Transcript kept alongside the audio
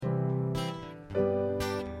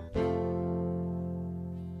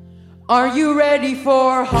Are you ready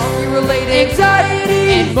for hockey-related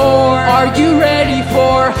anxiety and more? Are you ready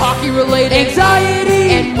for hockey-related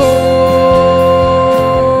anxiety and more?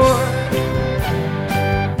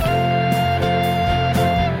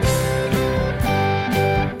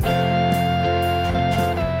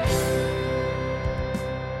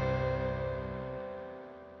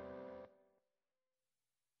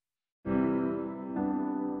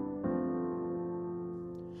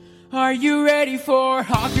 Are you ready for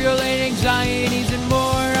hockey-related anxieties and more?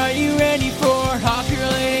 Are you ready for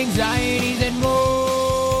hockey-related anxieties and more?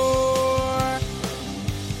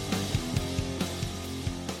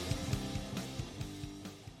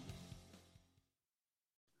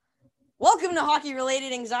 Welcome to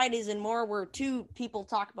Hockey-Related Anxieties and More, where two people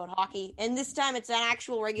talk about hockey. And this time it's an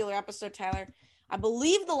actual regular episode, Tyler. I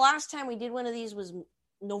believe the last time we did one of these was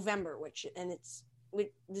November, it's with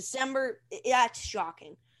December. Yeah, it's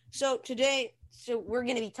shocking. So today, we're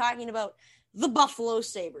going to be talking about the Buffalo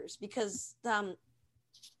Sabres because did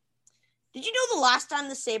you know the last time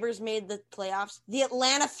the Sabres made the playoffs, the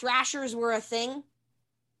Atlanta Thrashers were a thing?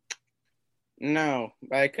 No,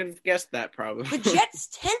 I could have guessed that probably. The Jets'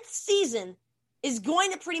 10th season is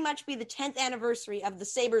going to pretty much be the 10th anniversary of the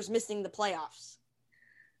Sabres missing the playoffs.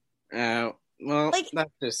 Well,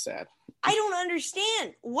 that's just sad. I don't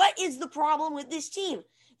understand. What is the problem with this team?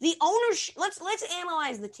 The ownership. Let's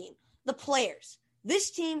analyze the team. The players. This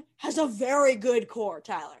team has a very good core,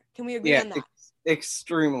 Tyler. Can we agree on that?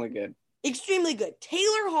 Extremely good. Extremely good.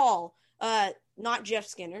 Taylor Hall, not Jeff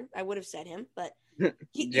Skinner. I would have said him, but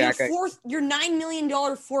your $9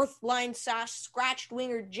 million fourth line scratched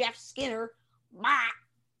winger Jeff Skinner.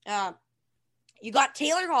 You got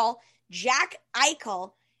Taylor Hall, Jack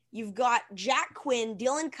Eichel. You've got Jack Quinn,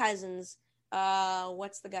 Dylan Cousins.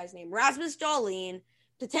 What's the guy's name? Rasmus Dahlin.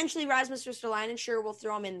 Potentially Rasmus Ristolainen. Sure, we'll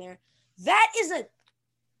throw him in there. That is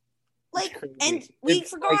and we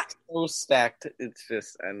forgot. So stacked, it's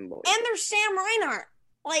just unbelievable. And there's Sam Reinhart.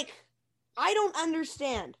 I don't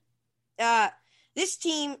understand. This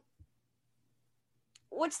team,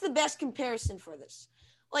 what's the best comparison for this?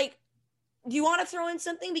 Do you want to throw in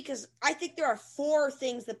something? Because I think there are 4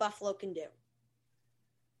 things that Buffalo can do.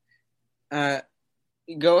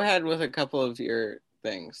 Go ahead with a couple of your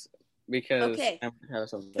things. Because okay.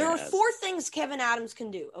 There are 4 things Kevin Adams can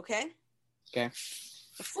do, okay? Okay.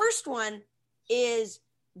 The first one is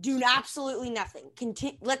do absolutely nothing.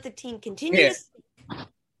 Let the team continue to sleep.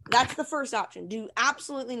 That's the first option. Do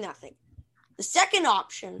absolutely nothing. The second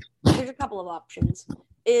option, there's a couple of options,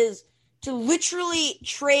 is to literally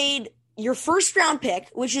trade your first round pick,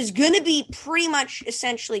 which is going to be pretty much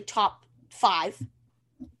essentially top 5.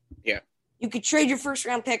 Yeah. You could trade your first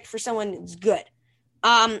round pick for someone that's good.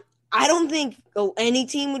 I don't think any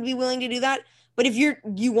team would be willing to do that. But if you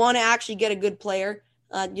want to actually get a good player,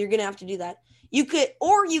 you're going to have to do that. You could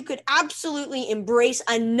absolutely embrace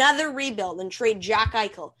another rebuild and trade Jack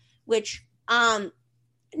Eichel, which,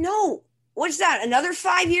 no. What's that? Another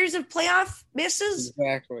 5 years of playoff misses?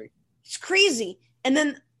 Exactly. It's crazy. And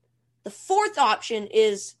then the fourth option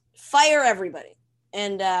is fire everybody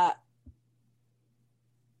and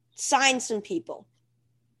sign some people.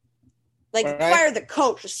 Fire the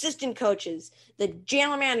coach, assistant coaches, the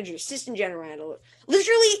general manager, assistant general manager,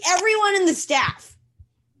 literally everyone in the staff.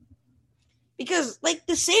 Because,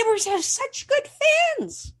 the Sabres have such good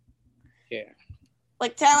fans. Yeah.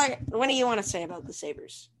 Tyler, what do you want to say about the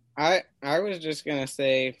Sabres? I was just going to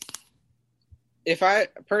say, did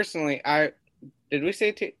we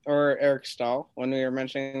say or Eric Stahl when we were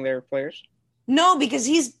mentioning their players? No, because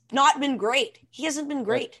he's not been great. He hasn't been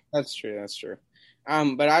great. That's true.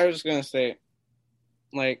 But I was going to say,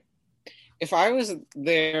 if I was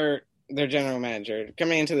their general manager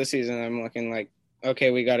coming into the season, I'm looking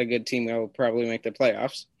okay, we got a good team that will probably make the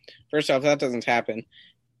playoffs. First off, that doesn't happen.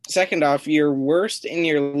 Second off, you're worst in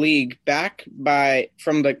your league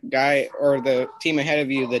from the guy or the team ahead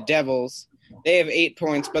of you, the Devils. They have 8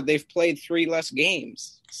 points, but they've played 3 less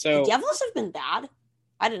games. So the Devils have been bad.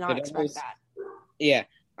 I did not expect that. Yeah.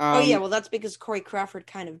 Well, that's because Corey Crawford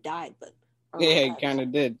kind of died, but. Yeah, he kind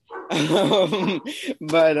of did.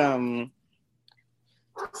 But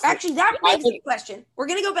actually, that begs the question. We're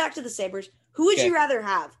going to go back to the Sabres. Who would you rather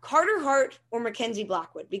have, Carter Hart or Mackenzie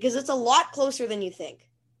Blackwood? Because it's a lot closer than you think.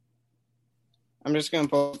 I'm just going to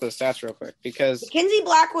pull up the stats real quick because Mackenzie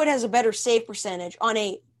Blackwood has a better save percentage on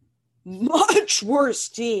a much worse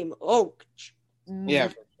team. Oh, yeah,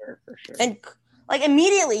 for sure. And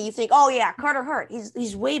immediately you think, oh yeah, Carter Hart,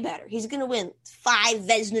 he's way better. He's going to win 5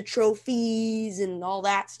 Vezina trophies and all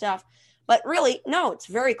that stuff. But really, no, it's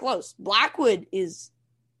very close. Blackwood is,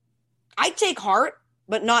 I'd take Hart,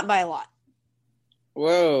 but not by a lot.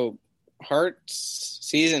 Whoa. Hart's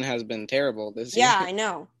season has been terrible this year. Yeah, I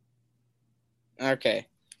know. Okay.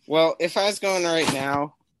 Well, if I was going right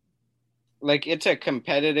now, like it's a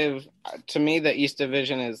competitive. To me, the East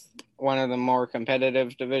Division is one of the more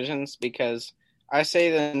competitive divisions because I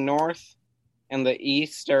say the North and the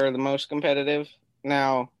East are the most competitive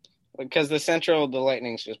now. Because the Central, the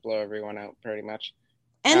Lightnings just blow everyone out pretty much.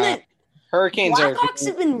 And the Hurricanes Blackhawks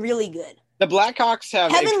have been really good. The Blackhawks have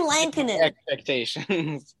Kevin Lankinen.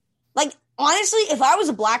 expectations. Like, honestly, if I was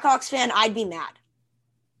a Blackhawks fan, I'd be mad.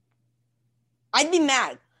 I'd be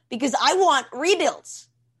mad because I want rebuilds.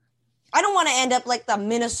 I don't want to end up like the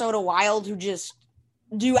Minnesota Wild who just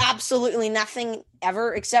do absolutely nothing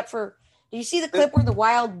ever except for, did you see the clip where the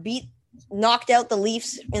Wild knocked out the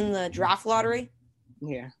Leafs in the draft lottery?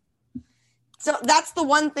 Yeah. So that's the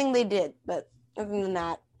one thing they did, but other than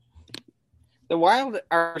that. The Wild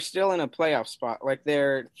are still in a playoff spot. Like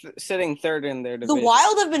they're sitting third in their division. The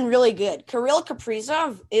Wild have been really good. Kirill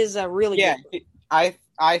Kaprizov is a really good.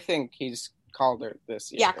 I think he's Calder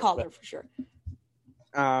this year. Yeah, Calder for sure.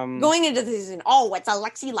 Going into the season, it's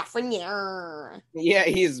Alexis Lafreniere. Yeah,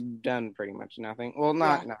 he's done pretty much nothing. Well,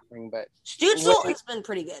 not nothing, but Stützle has been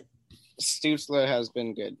pretty good. Stützle has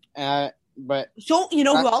been good. But so you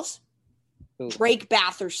know who else? Who? Drake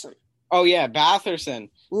Batherson. Oh yeah, Batherson.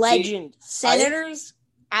 Legend. Senators,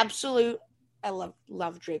 absolute. I love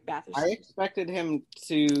Drake Batherson. I expected him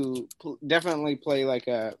to definitely play like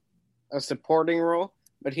a supporting role,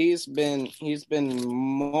 but he's been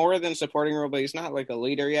more than supporting role, but he's not like a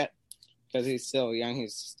leader yet because he's still young.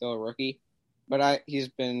 He's still a rookie, but he's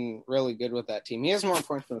been really good with that team. He has more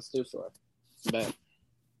points than Stützle, but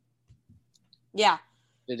yeah.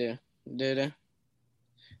 Did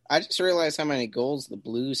I just realized how many goals the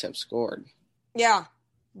Blues have scored. Yeah.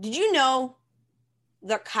 Did you know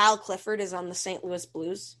that Kyle Clifford is on the St. Louis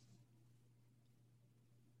Blues?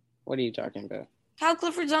 What are you talking about? Kyle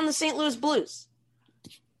Clifford's on the St. Louis Blues.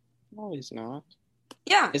 No, he's not.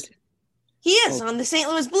 Yeah. He is on the St.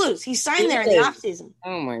 Louis Blues. He signed there in the offseason.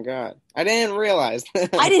 Oh, my God. I didn't realize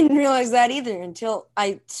that. I didn't realize that either until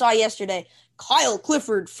I saw yesterday. Kyle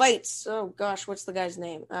Clifford fights. Oh, gosh, what's the guy's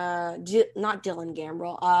name? Not Dylan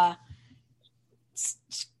Gambrell.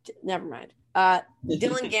 Never mind.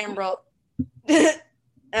 Dylan Gambrell.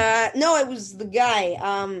 No, it was the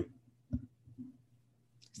guy.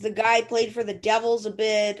 The guy played for the Devils a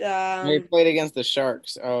bit. He played against the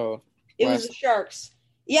Sharks. Oh. It was the Sharks.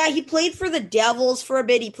 Yeah, he played for the Devils for a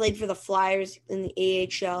bit. He played for the Flyers in the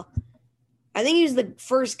AHL. I think he was the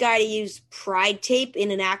first guy to use Pride tape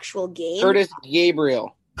in an actual game. Curtis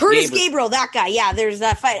Gabriel, that guy. Yeah, there's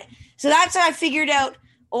that fight. So that's how I figured out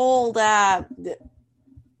Kyle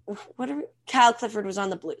Clifford was on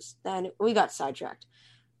the Blues. Then we got sidetracked.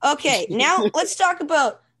 Okay, now let's talk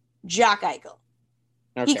about Jack Eichel.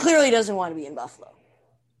 Okay. He clearly doesn't want to be in Buffalo.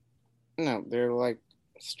 No, they're like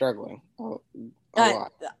struggling a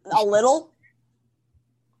lot. A little.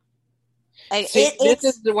 See,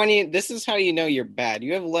 this is how you know you're bad.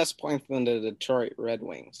 You have less points than the Detroit Red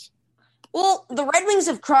Wings. Well, the Red Wings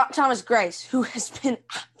have Thomas Greiss, who has been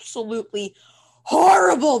absolutely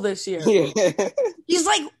horrible this year. Yeah. He's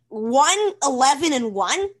like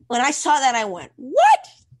 1-11-1. When I saw that, I went, "What?"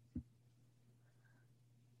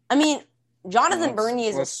 I mean, Jonathan Bernier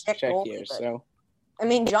is a sick goalie.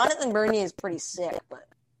 Jonathan Bernier is pretty sick, but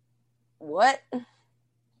what?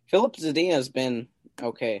 Philip Zadina has been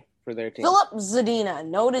okay for their team. Philip Zadina,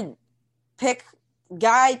 noted picked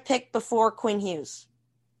before Quinn Hughes.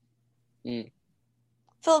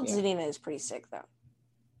 Philip Zadina is pretty sick, though.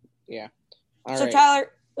 Yeah. All right.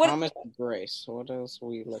 Tyler, what? Thomas Greiss. What else are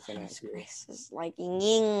we looking at here? Greiss is like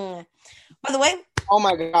ying. By the way. Oh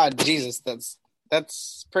my God, Jesus!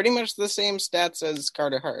 That's pretty much the same stats as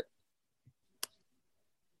Carter Hart.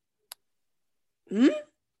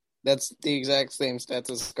 That's the exact same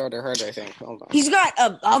stats as Carter Hart, I think. Hold on. He's got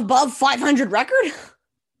a above 500 record?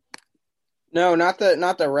 No, not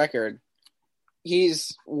the record.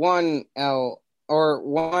 He's 11-0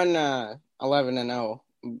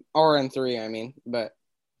 or in 3, I mean, but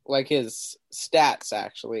like his stats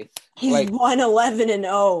actually. He's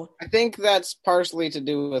 1-11-0. I think that's partially to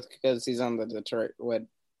do with because he's on the Detroit Red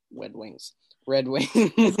Wings.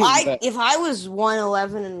 If I was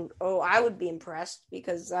 1-11-0, I would be impressed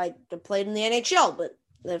because I played in the NHL. But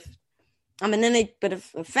if I'm a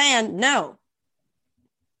fan, no.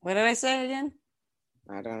 What did I say again?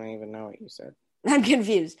 I don't even know what you said. I'm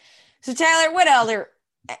confused. So Tyler, what other?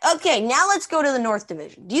 Okay, now let's go to the North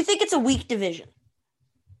Division. Do you think it's a weak division?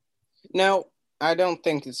 No, I don't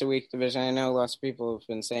think it's a weak division. I know lots of people have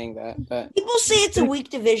been saying that, but people say it's a weak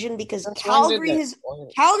division because Calgary's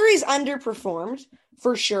underperformed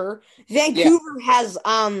for sure. Vancouver has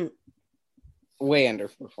way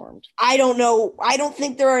underperformed. I don't know. I don't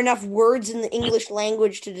think there are enough words in the English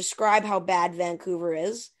language to describe how bad Vancouver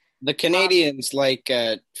is. The Canadians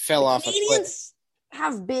fell off a cliff. Canadians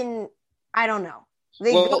have been, I don't know. At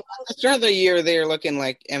the start of the year, they were looking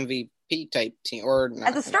like MVP type team.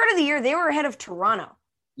 At the start of the year, they were ahead of Toronto.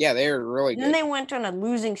 Yeah, they were really good. Then they went on a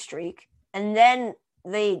losing streak, and then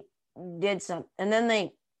they did some, and then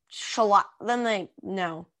they Jets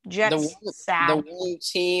sad. The one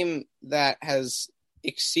team that has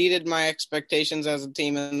exceeded my expectations as a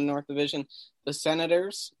team in the North Division, the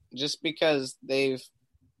Senators, just because they've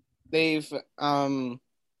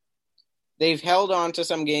held on to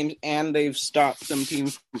some games and they've stopped some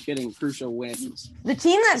teams from getting crucial wins. The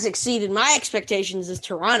team that's exceeded my expectations is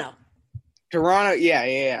Toronto. Toronto,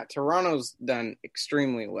 yeah. Toronto's done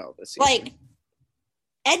extremely well this season. Like,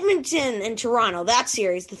 Edmonton and Toronto, that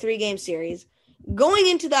series, the 3-game series, going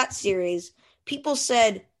into that series, people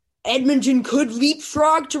said Edmonton could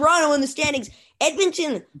leapfrog Toronto in the standings.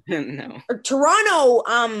 Edmonton, no. Or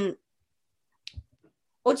Toronto,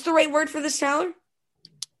 what's the right word for this, Tyler?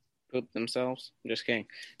 Poop themselves? Just kidding.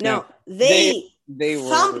 No, they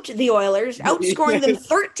thumped the Oilers, outscoring them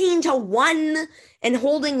 13-1 and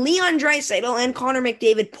holding Leon Draisaitl and Connor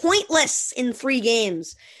McDavid pointless in 3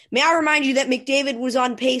 games. May I remind you that McDavid was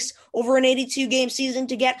on pace over an 82-game season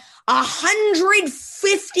to get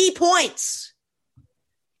 150 points.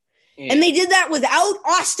 Yeah. And they did that without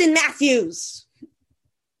Austin Matthews.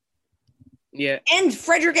 Yeah. And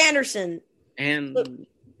Frederik Andersen. And,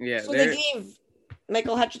 So they gave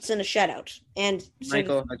Michael Hutchinson a shutout. And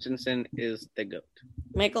Michael Hutchinson is the GOAT.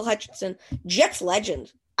 Michael Hutchinson. Jets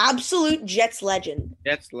legend. Absolute Jets legend.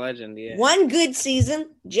 Jets legend, yeah. One good season,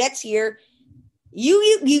 Jets year.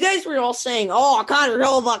 You guys were all saying, oh, Connor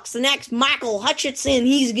Hellebuyck's the next Michael Hutchinson.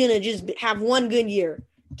 He's going to just have one good year.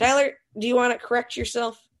 Tyler, do you want to correct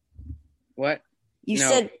yourself? What? You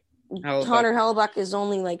said Connor Hellebuyck is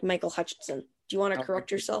only like Michael Hutchinson. Do you want to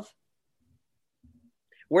correct yourself?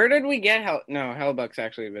 Where did we get Hellebuyck's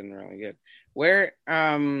actually been really good. Where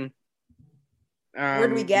did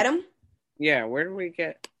we get him? Yeah, where did we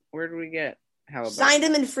get Hellebuyck? Signed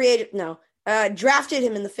him in free agent. No. Drafted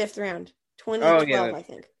him in the 5th round. 2012, I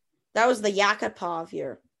think. That was the Yakupov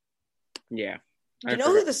year. Yeah. Do you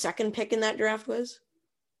know who the second pick in that draft was?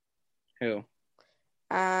 Who?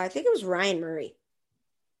 I think it was Ryan Murray.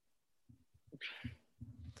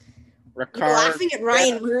 You're laughing at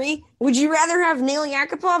Ryan Murray? Would you rather have Nail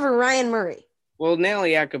Yakupov or Ryan Murray? Well, Nail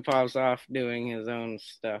Yakupov's off doing his own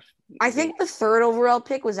stuff. I think the 3rd overall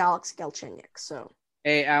pick was Alex Galchenyuk, so.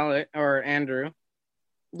 Hey, Alec, or Andrew.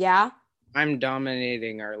 Yeah? I'm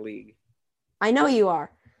dominating our league. I know you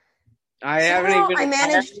are. I haven't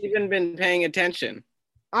even been paying attention.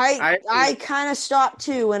 I kind of stopped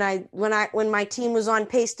too when my team was on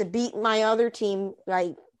pace to beat my other team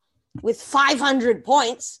with 500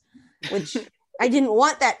 points, which I didn't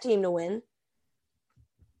want that team to win.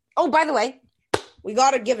 Oh, by the way, we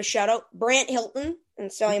got to give a shout out Brant Hilton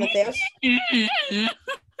and Sally Matthias.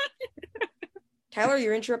 Tyler,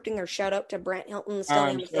 you're interrupting our shout out to Brant Hilton and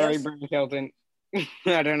Sally Matthias. Sorry, Brant Hilton.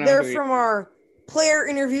 I don't know. They're from our player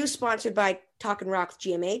interview sponsored by Talk and Rock with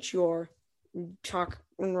GMH, your Talk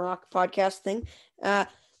and Rock podcast thing.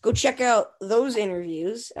 Go check out those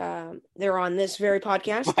interviews. They're on this very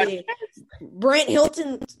podcast. Brant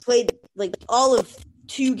Hilton played like all of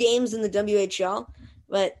 2 games in the WHL,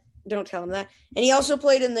 but don't tell him that. And he also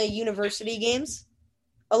played in the university games,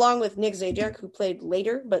 along with Nick Zajac, who played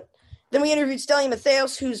later. But then we interviewed Stelian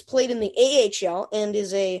Matheos, who's played in the AHL and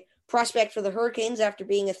is a prospect for the Hurricanes after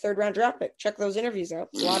being a 3rd-round draft pick. Check those interviews out.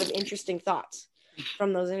 A lot of interesting thoughts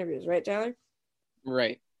from those interviews. Right, Tyler?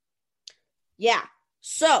 Right. Yeah.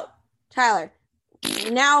 So, Tyler,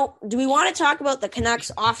 now, do we want to talk about the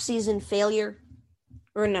Canucks' offseason failure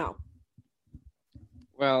or no?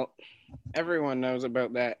 Well, everyone knows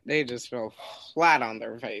about that. They just fell flat on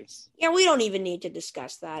their face. Yeah, we don't even need to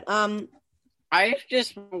discuss that. I've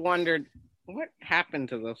just wondered what happened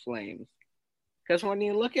to the Flames. Because when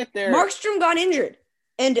you look at their... Markstrom got injured.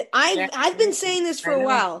 And I've been saying this for a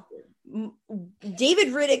while.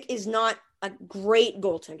 David Rittich is not a great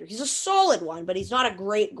goaltender. He's a solid one, but he's not a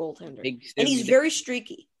great goaltender. And he's very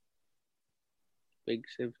streaky. Big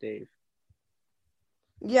Siv Dave.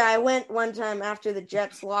 Yeah, I went one time after the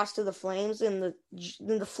Jets lost to the Flames, and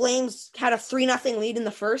the Flames had a 3-0 lead in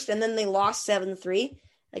the first, and then they lost 7-3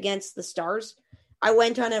 against the Stars. I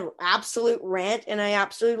went on an absolute rant, and I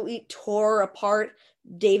absolutely tore apart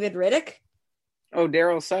David Rittich. Oh,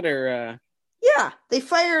 Daryl Sutter. Yeah, they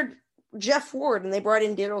fired Jeff Ward, and they brought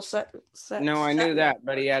in Daryl Sutter. No, I knew that,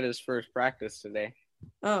 but he had his first practice today.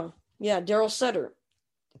 Oh, yeah, Daryl Sutter.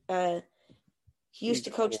 He used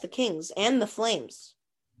to coach the Kings and the Flames.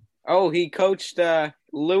 Oh, he coached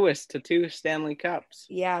Lewis to 2 Stanley Cups.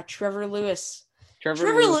 Yeah, Trevor Lewis.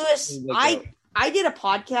 Trevor Lewis. is the GOAT. I did a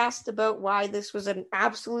podcast about why this was an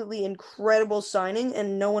absolutely incredible signing,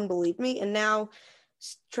 and no one believed me. And now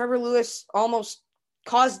Trevor Lewis almost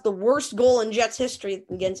caused the worst goal in Jets history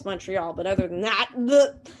against Montreal. But other than that,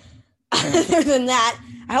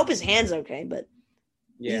 I hope his hand's okay. But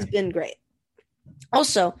he's been great.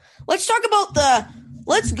 Also, let's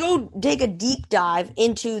go take a deep dive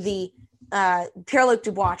into the Pierre-Luc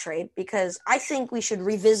Dubois trade, because I think we should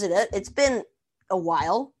revisit it. It's been a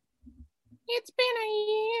while. It's been a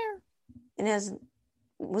year.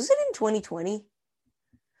 Was it in 2020?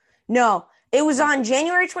 No, it was on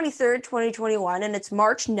January 23rd, 2021, and it's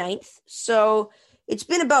March 9th. So it's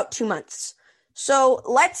been about 2 months. So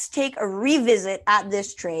let's take a revisit at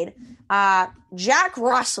this trade. Jack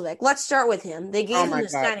Roslovic, let's start with him. They gave him the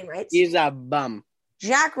signing rights. He's a bum.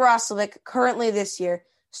 Jack Roslovic, currently this year,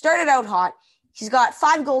 started out hot. He's got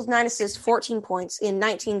 5 goals, 9 assists, 14 points in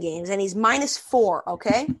 19 games, and he's -4,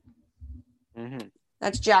 okay? Mm-hmm.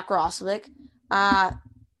 That's Jack Roslovic.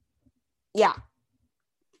 Yeah.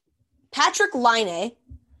 Patrick Laine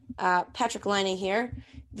here,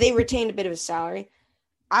 they retained a bit of his salary.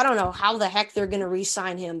 I don't know how the heck they're going to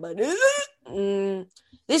re-sign him, but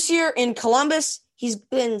this year in Columbus, he's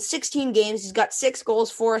been 16 games. He's got 6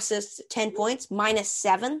 goals, 4 assists, 10 points,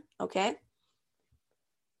 -7, okay?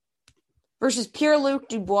 Versus Pierre-Luc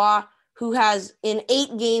Dubois, who has in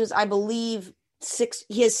 8 games, I believe,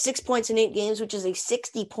 he has 6 points in 8 games, which is a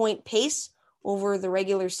 60-point pace over the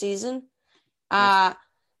regular season. Tyler,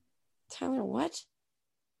 what?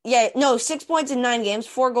 Yeah, no, 6 points in 9 games,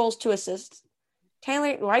 4 goals, 2 assists.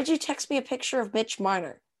 Tyler, why did you text me a picture of Mitch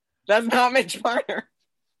Marner? That's not Mitch Marner.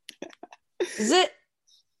 Is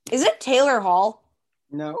it Taylor Hall?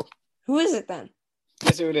 No. Who is it then?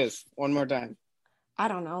 Guess who it is. One more time. I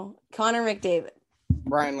don't know. Connor McDavid.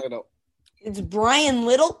 Brian Little. It's Brian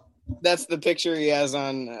Little? That's the picture he has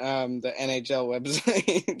on the NHL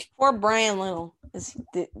website. Poor Brian Little.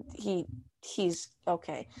 He's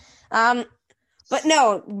okay. But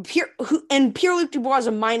no, Pierre-Luc Dubois is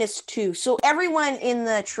a -2. So everyone in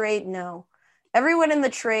the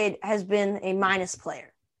trade has been a minus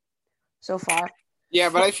player so far. Yeah,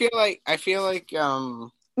 but I feel like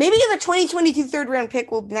maybe the 2022 third round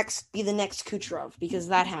pick will be the next Kucherov, because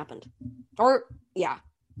that happened. Or yeah.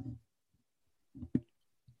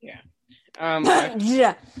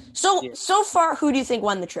 Yeah. So far, who do you think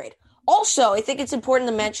won the trade? Also, I think it's important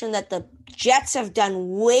to mention that the Jets have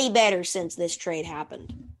done way better since this trade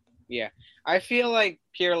happened. Yeah. I feel like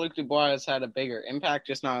Pierre-Luc Dubois has had a bigger impact,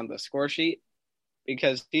 just not on the score sheet,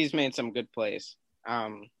 because he's made some good plays. I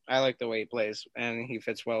like the way he plays, and he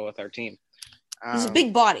fits well with our team. He's a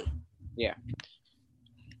big body. Yeah.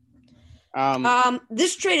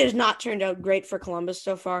 This trade has not turned out great for Columbus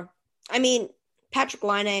so far. I mean, Patrick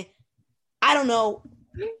Laine, I don't know.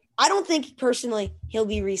 I don't think personally he'll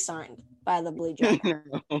be re-signed by the Blue Jackets.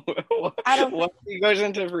 What if he goes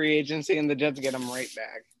into free agency and the Jets get him right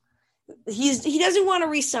back? He doesn't want to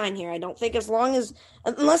re-sign here. I don't think,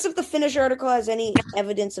 unless if the Finnish article has any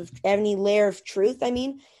evidence of any layer of truth. I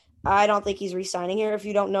mean, I don't think he's re-signing here. If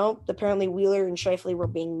you don't know, apparently Wheeler and Scheifele were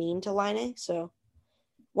being mean to Laine. So,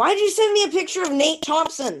 why did you send me a picture of Nate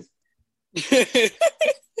Thompson?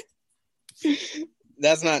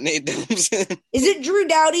 That's not Nate Thompson. Is it Drew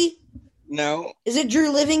Doughty? No. Is it Drew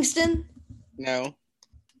Livingston? No.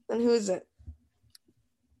 Then who is it?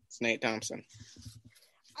 It's Nate Thompson.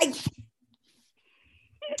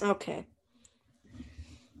 Okay.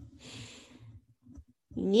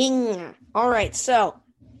 All right, so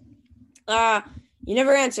you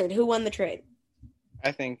never answered. Who won the trade?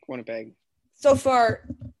 I think Winnipeg. So far,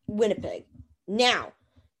 Winnipeg. Now,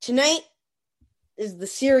 tonight is the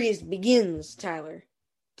series begins, Tyler.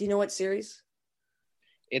 Do you know what series?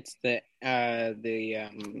 It's the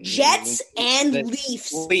Jets and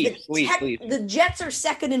Leafs. Leafs. The Jets are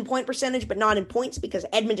second in point percentage, but not in points, because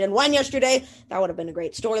Edmonton won yesterday. That would have been a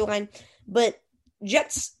great storyline. But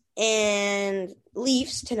Jets and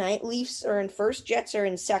Leafs tonight. Leafs are in first. Jets are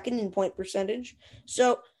in second in point percentage.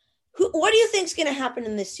 So, what do you think is going to happen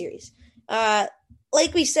in this series?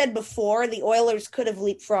 Like we said before, the Oilers could have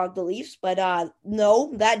leapfrogged the Leafs, but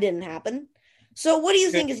no, that didn't happen. So, what do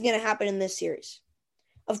you think is going to happen in this series?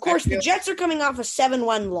 Of course, the Jets are coming off a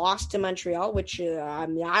 7-1 loss to Montreal, which we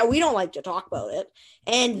don't like to talk about it.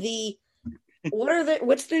 And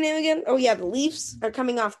what's their name again? Oh yeah, the Leafs are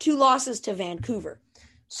coming off 2 losses to Vancouver.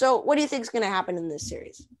 So, what do you think is going to happen in this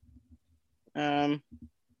series? I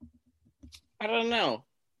I don't know,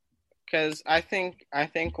 because I think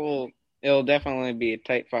it'll definitely be a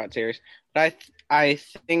tight fought series, but I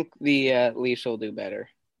think the Leafs will do better.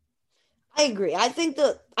 I agree. I think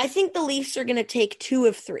the Leafs are going to take 2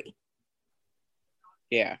 of 3.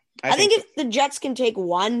 Yeah, I think if the Jets can take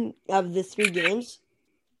 1 of the 3 games,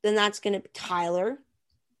 then that's going to be Tyler.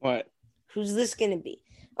 What? Who's this going to be?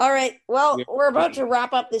 All right. Well, we're about to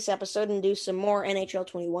wrap up this episode and do some more NHL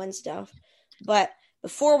 21 stuff. But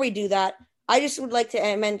before we do that, I just would like to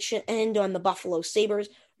end on the Buffalo Sabres.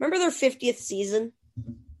 Remember their 50th season?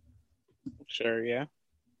 Sure, yeah.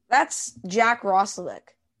 That's Jack Roslovic.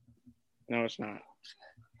 No, it's not.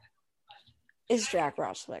 It's Jack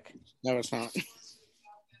Roslovic. No, it's not.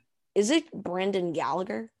 Is it Brendan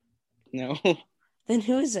Gallagher? No. Then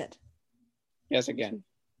who is it? Yes, again.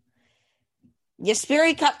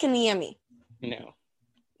 Jesperi Kotkaniemi. No.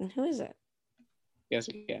 And who is it? Yes,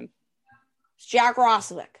 again. It's Jack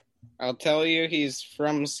Roslovic. I'll tell you, he's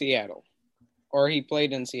from Seattle. Or he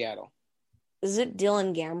played in Seattle. Is it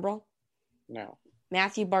Dylan Gambrell? No.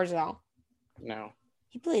 Matthew Barzal? No.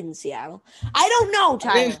 He played in Seattle. I don't know,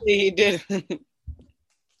 Tyler. I didn't say he did.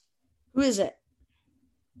 Who is it?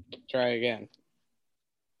 Try again.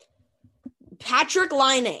 Patrick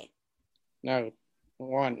Laine. No.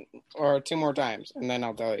 1 or 2 more times, and then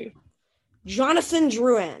I'll tell you. Jonathan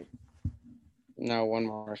Drouin. No, 1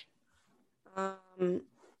 more.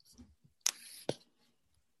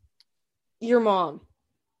 Your mom.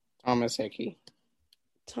 Thomas Hickey.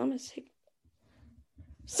 Thomas Hickey.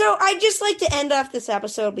 So I'd just like to end off this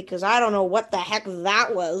episode because I don't know what the heck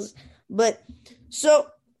that was. But so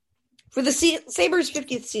for the Sabres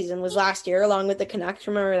 50th season was last year, along with the Canucks.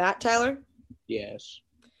 Remember that, Tyler? Yes.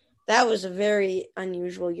 That was a very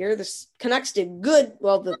unusual year. The Canucks did good.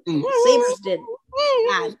 Well, the Sabres did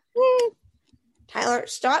bad. Tyler,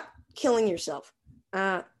 stop killing yourself.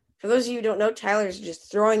 For those of you who don't know, Tyler's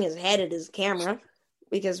just throwing his head at his camera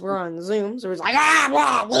because we're on Zoom. So he's like, blah,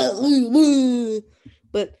 blah, blah, blah.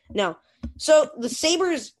 But no. So the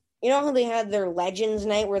Sabres, you know how they had their Legends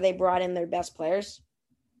night where they brought in their best players?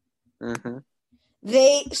 Mm-hmm.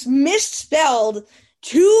 They misspelled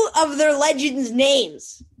 2 of their Legends'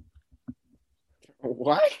 names.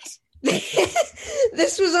 What?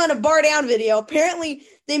 This was on a Bar Down video. Apparently,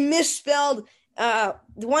 they misspelled the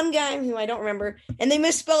one guy who I don't remember, and they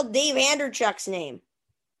misspelled Dave Anderchuk's name.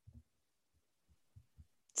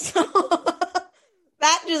 So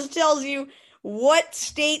that just tells you what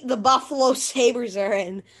state the Buffalo Sabres are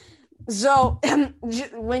in. So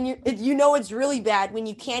when you know it's really bad when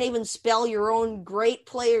you can't even spell your own great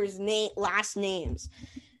players' last names.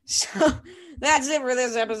 So that's it for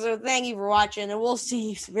this episode. Thank you for watching, and we'll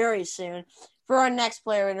see you very soon for our next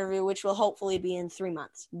player interview, which will hopefully be in 3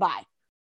 months. Bye.